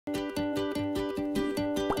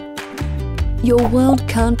Your world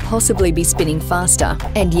can't possibly be spinning faster,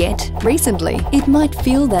 and yet, recently, it might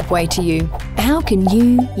feel that way to you. How can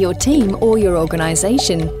you, your team or your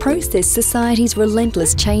organisation process society's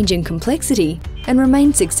relentless change and complexity and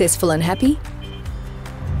remain successful and happy?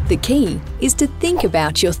 The key is to think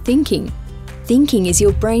about your thinking. Thinking is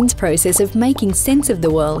your brain's process of making sense of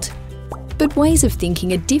the world. But ways of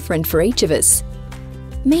thinking are different for each of us,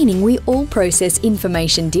 meaning we all process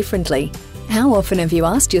information differently. How often have you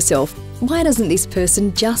asked yourself, why doesn't this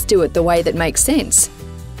person just do it the way that makes sense?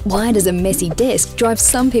 Why does a messy desk drive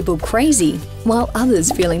some people crazy while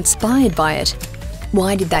others feel inspired by it?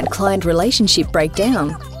 Why did that client relationship break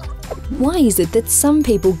down? Why is it that some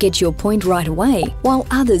people get your point right away while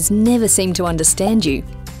others never seem to understand you?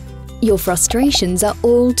 Your frustrations are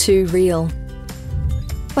all too real.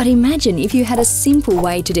 But imagine if you had a simple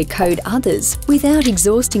way to decode others without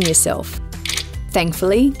exhausting yourself.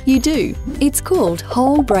 Thankfully, you do. It's called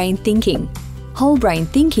whole brain thinking. Whole brain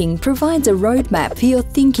thinking provides a roadmap for your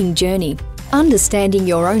thinking journey. Understanding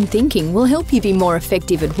your own thinking will help you be more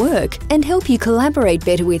effective at work and help you collaborate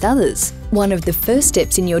better with others. One of the first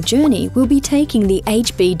steps in your journey will be taking the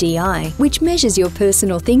HBDI, which measures your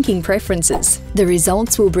personal thinking preferences. The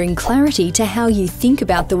results will bring clarity to how you think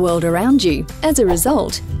about the world around you. As a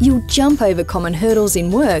result, you'll jump over common hurdles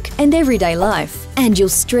in work and everyday life, and you'll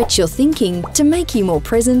stretch your thinking to make you more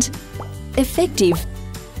present, effective,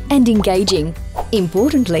 and engaging.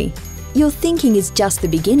 Importantly, your thinking is just the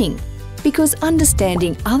beginning, because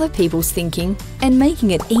understanding other people's thinking and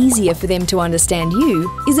making it easier for them to understand you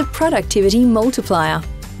is a productivity multiplier.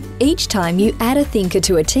 Each time you add a thinker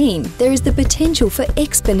to a team, there is the potential for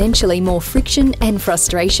exponentially more friction and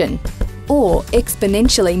frustration, or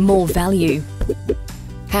exponentially more value.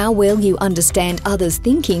 How well you understand others'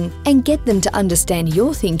 thinking and get them to understand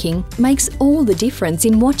your thinking makes all the difference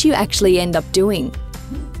in what you actually end up doing.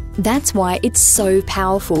 That's why it's so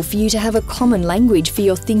powerful for you to have a common language for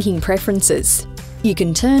your thinking preferences. You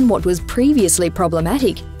can turn what was previously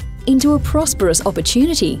problematic into a prosperous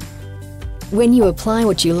opportunity. When you apply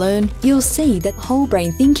what you learn, you'll see that whole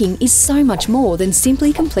brain thinking is so much more than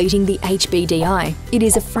simply completing the HBDI. It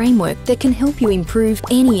is a framework that can help you improve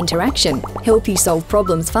any interaction, help you solve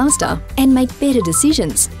problems faster, and make better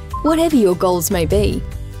decisions, whatever your goals may be.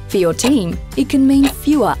 For your team, it can mean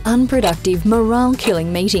fewer unproductive,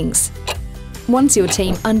 morale-killing meetings. Once your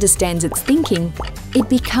team understands its thinking, it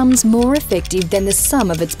becomes more effective than the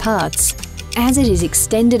sum of its parts. As it is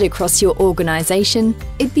extended across your organisation,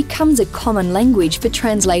 it becomes a common language for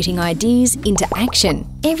translating ideas into action.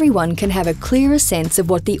 Everyone can have a clearer sense of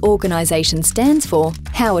what the organisation stands for,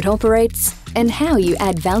 how it operates, and how you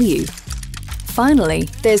add value. Finally,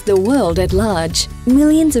 there's the world at large.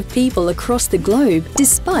 Millions of people across the globe,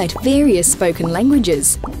 despite various spoken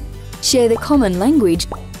languages, share the common language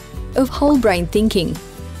of whole brain thinking.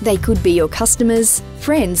 They could be your customers,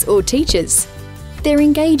 friends, or teachers. They're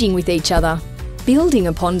engaging with each other, building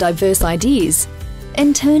upon diverse ideas,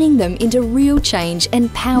 and turning them into real change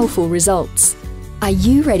and powerful results. Are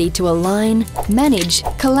you ready to align, manage,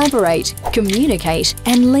 collaborate, communicate,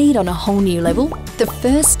 and lead on a whole new level? The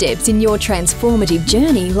first steps in your transformative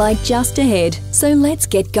journey lie just ahead, so let's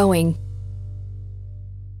get going.